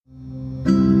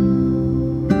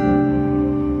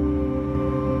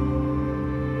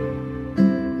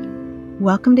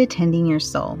Welcome to Tending Your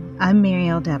Soul. I'm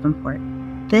Marielle Davenport.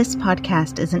 This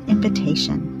podcast is an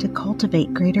invitation to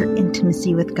cultivate greater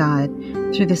intimacy with God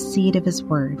through the seed of His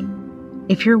Word.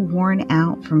 If you're worn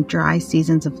out from dry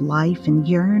seasons of life and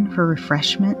yearn for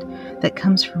refreshment that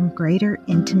comes from greater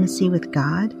intimacy with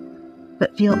God,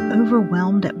 but feel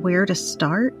overwhelmed at where to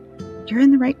start, you're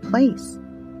in the right place.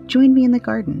 Join me in the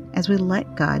garden as we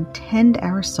let God tend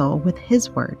our soul with His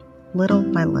Word, little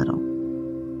by little.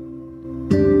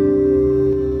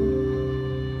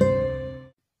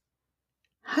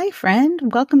 Hi,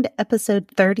 friend. Welcome to episode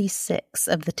 36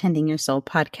 of the Tending Your Soul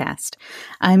podcast.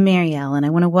 I'm Marielle, and I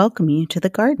want to welcome you to the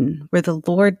garden where the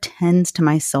Lord tends to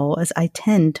my soul as I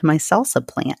tend to my salsa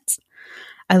plants.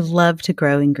 I love to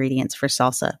grow ingredients for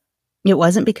salsa. It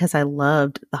wasn't because I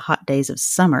loved the hot days of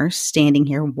summer standing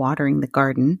here watering the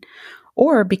garden,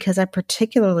 or because I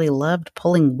particularly loved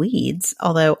pulling weeds,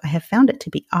 although I have found it to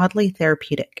be oddly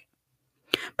therapeutic.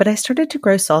 But I started to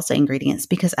grow salsa ingredients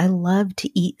because I love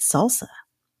to eat salsa.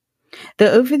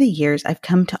 Though over the years, I've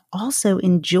come to also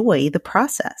enjoy the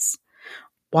process.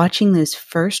 Watching those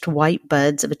first white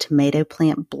buds of a tomato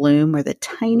plant bloom or the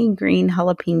tiny green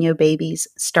jalapeno babies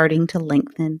starting to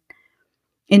lengthen.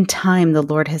 In time, the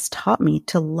Lord has taught me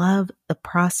to love the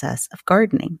process of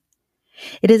gardening.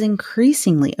 It has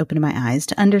increasingly opened my eyes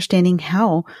to understanding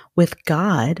how, with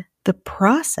God, the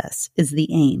process is the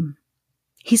aim.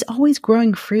 He's always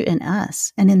growing fruit in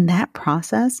us, and in that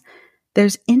process,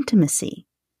 there's intimacy,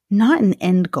 not an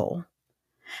end goal.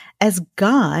 As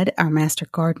God, our master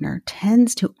gardener,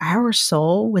 tends to our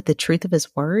soul with the truth of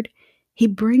His Word, He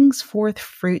brings forth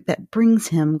fruit that brings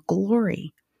Him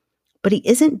glory. But He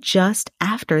isn't just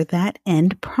after that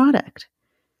end product.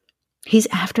 He's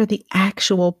after the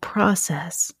actual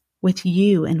process with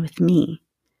you and with me,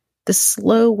 the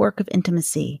slow work of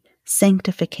intimacy,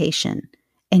 sanctification,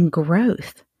 and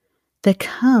growth that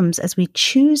comes as we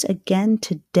choose again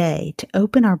today to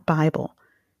open our Bible,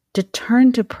 to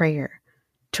turn to prayer,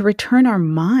 to return our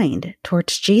mind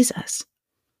towards Jesus.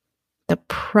 The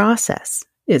process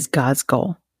is God's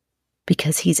goal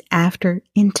because He's after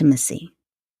intimacy.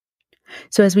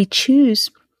 So as we choose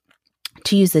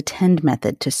to use the tend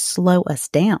method to slow us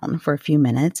down for a few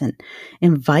minutes and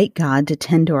invite God to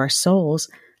tend to our souls,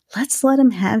 let's let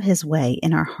Him have His way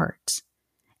in our hearts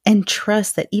and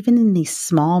trust that even in these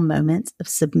small moments of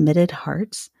submitted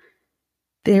hearts,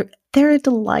 they're a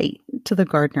delight to the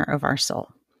gardener of our soul.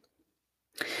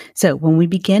 So when we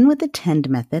begin with the tend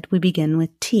method, we begin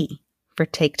with T for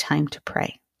take time to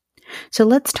pray. So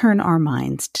let's turn our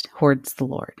minds towards the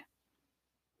Lord.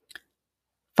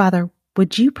 Father,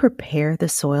 would you prepare the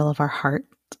soil of our hearts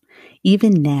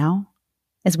even now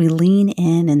as we lean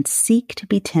in and seek to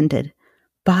be tended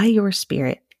by your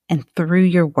Spirit and through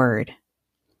your Word?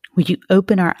 Would you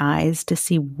open our eyes to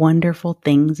see wonderful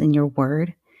things in your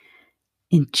Word?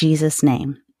 In Jesus'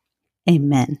 name,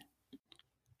 amen.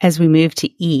 As we move to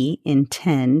E in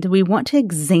tend, we want to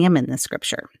examine the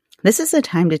scripture. This is a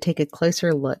time to take a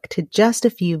closer look to just a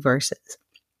few verses.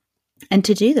 And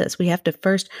to do this, we have to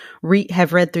first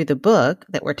have read through the book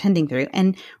that we're tending through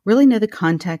and really know the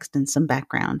context and some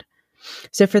background.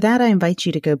 So for that, I invite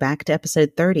you to go back to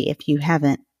episode 30 if you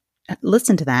haven't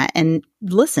listened to that and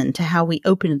listen to how we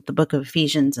opened the book of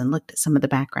Ephesians and looked at some of the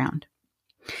background.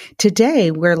 Today,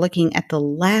 we're looking at the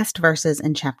last verses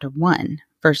in chapter 1,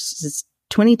 verses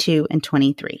 22 and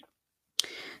 23.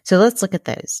 So let's look at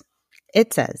those.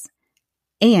 It says,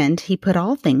 "And He put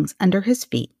all things under His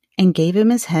feet and gave Him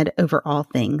His head over all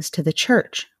things to the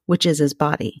church, which is His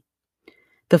body,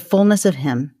 the fullness of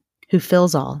Him who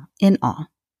fills all in all."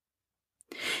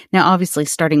 Now, obviously,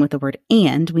 starting with the word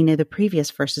 "and," we know the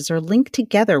previous verses are linked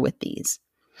together with these.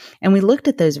 And we looked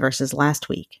at those verses last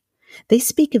week. They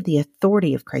speak of the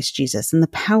authority of Christ Jesus and the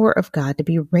power of God to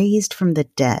be raised from the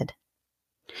dead.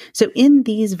 So in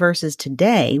these verses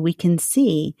today, we can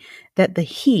see that the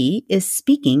He is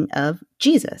speaking of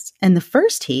Jesus. And the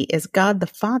first He is God the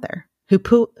Father, who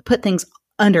put things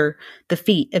under the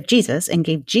feet of Jesus and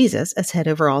gave Jesus as head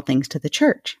over all things to the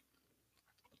church.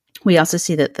 We also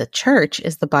see that the church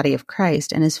is the body of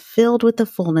Christ and is filled with the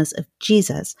fullness of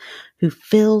Jesus, who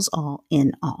fills all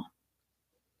in all.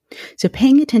 So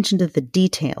paying attention to the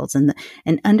details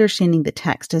and understanding the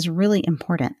text is really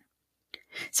important.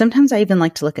 Sometimes I even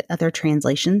like to look at other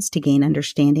translations to gain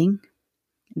understanding.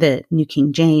 The New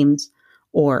King James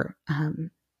or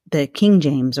the King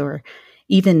James or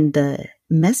even the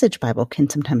Message Bible can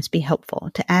sometimes be helpful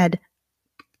to add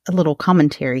a little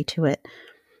commentary to it.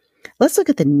 Let's look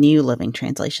at the New Living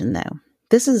Translation, though.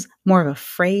 This is more of a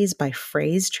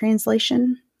phrase-by-phrase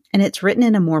translation, and it's written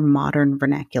in a more modern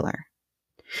vernacular.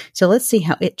 So let's see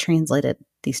how it translated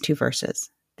these two verses.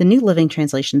 The New Living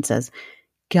Translation says,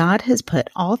 God has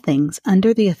put all things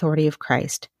under the authority of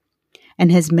Christ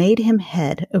and has made him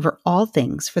head over all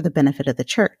things for the benefit of the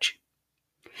church.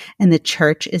 And the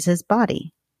church is his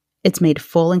body. It's made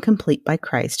full and complete by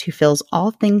Christ, who fills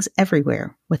all things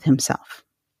everywhere with himself.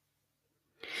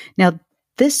 Now,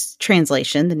 this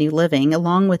translation, the New Living,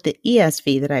 along with the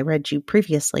ESV that I read you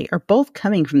previously, are both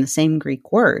coming from the same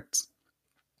Greek words,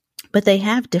 but they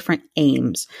have different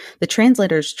aims. The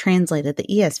translators translated the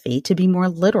ESV to be more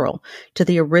literal to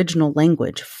the original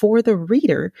language for the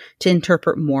reader to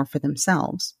interpret more for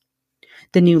themselves.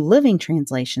 The New Living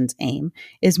Translation's aim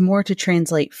is more to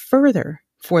translate further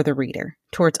for the reader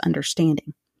towards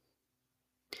understanding.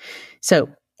 So,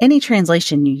 any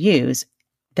translation you use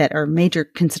that are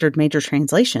considered major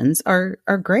translations are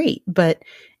great, but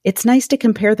it's nice to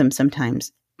compare them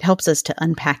sometimes. It helps us to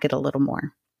unpack it a little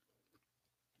more.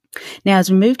 Now, as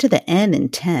we move to the end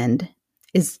and tend,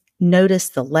 is notice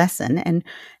the lesson, and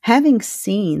having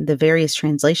seen the various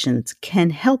translations can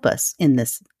help us in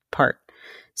this part.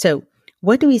 So,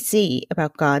 what do we see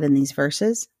about God in these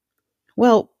verses?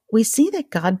 Well, we see that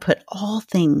God put all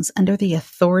things under the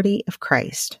authority of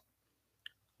Christ.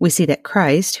 We see that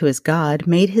Christ, who is God,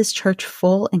 made his church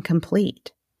full and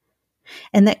complete,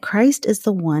 and that Christ is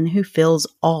the one who fills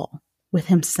all with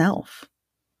himself.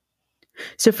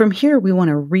 So from here, we want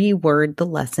to reword the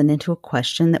lesson into a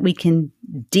question that we can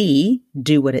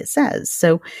do what it says.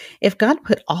 So if God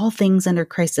put all things under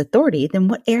Christ's authority, then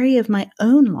what area of my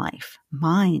own life,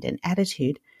 mind, and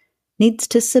attitude needs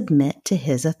to submit to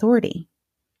his authority?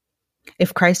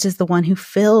 If Christ is the one who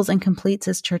fills and completes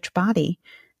his church body,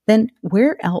 then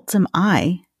where else am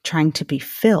I trying to be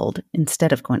filled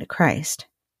instead of going to Christ?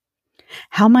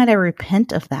 How might I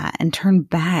repent of that and turn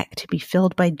back to be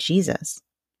filled by Jesus?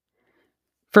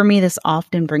 For me, this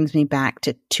often brings me back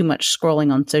to too much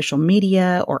scrolling on social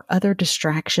media or other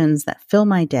distractions that fill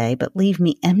my day but leave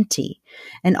me empty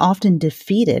and often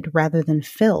defeated rather than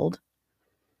filled.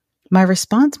 My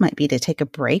response might be to take a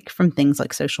break from things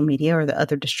like social media or the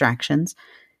other distractions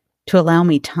to allow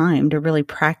me time to really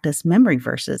practice memory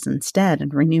verses instead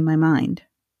and renew my mind.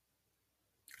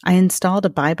 I installed a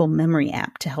Bible memory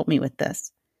app to help me with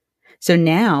this. So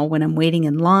now when I'm waiting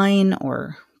in line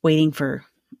or waiting for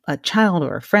a child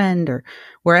or a friend or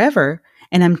wherever,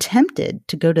 and I'm tempted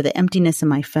to go to the emptiness in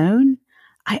my phone,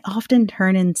 I often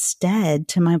turn instead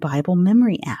to my Bible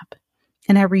memory app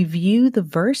and I review the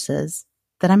verses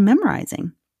that I'm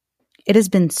memorizing. It has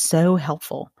been so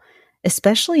helpful,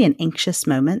 especially in anxious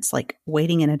moments like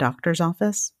waiting in a doctor's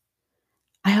office.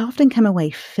 I often come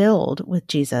away filled with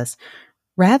Jesus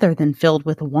rather than filled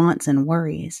with wants and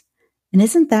worries. And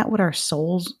isn't that what our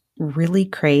souls really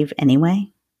crave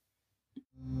anyway?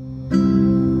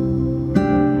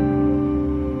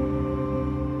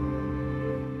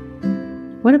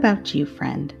 What about you,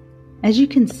 friend? As you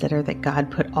consider that God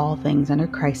put all things under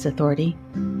Christ's authority,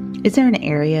 is there an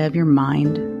area of your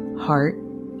mind, heart,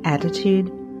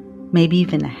 attitude, maybe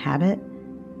even a habit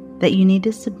that you need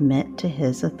to submit to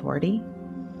his authority?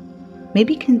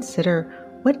 Maybe consider,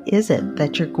 what is it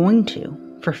that you're going to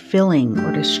for filling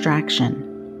or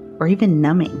distraction or even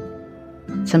numbing?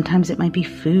 Sometimes it might be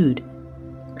food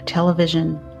or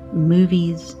television,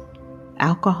 movies,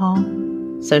 alcohol,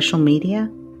 social media.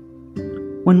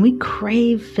 When we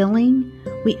crave filling,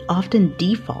 we often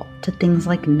default to things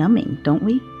like numbing, don't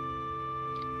we?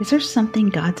 Is there something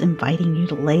God's inviting you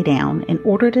to lay down in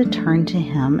order to turn to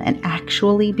him and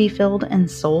actually be filled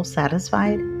and soul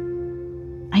satisfied?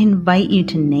 I invite you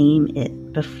to name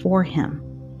it before him.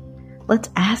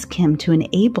 Let's ask him to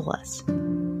enable us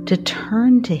to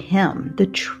turn to him, the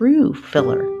true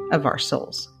filler of our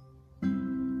souls.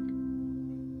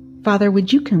 Father,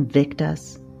 would you convict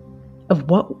us of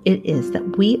what it is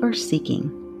that we are seeking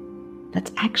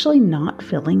that's actually not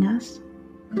filling us?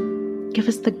 Give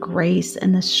us the grace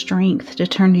and the strength to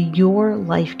turn to your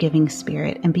life-giving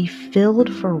Spirit and be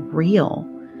filled for real.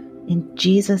 In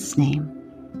Jesus' name,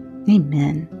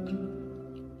 amen.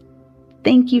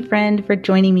 Thank you, friend, for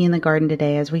joining me in the garden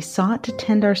today as we sought to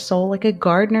tend our soul like a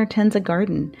gardener tends a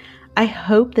garden. I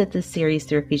hope that this series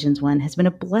through Ephesians 1 has been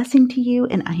a blessing to you,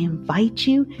 and I invite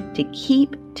you to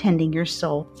keep tending your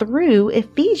soul through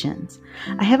Ephesians.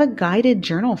 I have a guided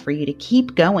journal for you to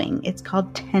keep going. It's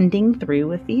called Tending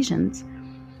Through Ephesians.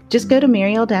 Just go to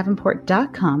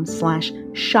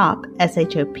marieldavenport.com/shop,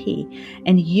 S-H-O-P,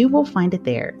 and you will find it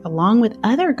there, along with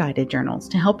other guided journals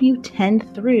to help you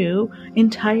tend through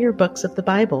entire books of the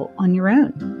Bible on your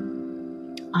own.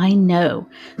 I know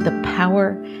the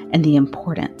power and the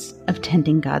importance of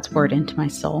tending God's word into my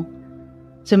soul.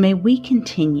 So may we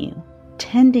continue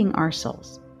tending our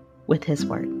souls with his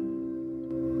word.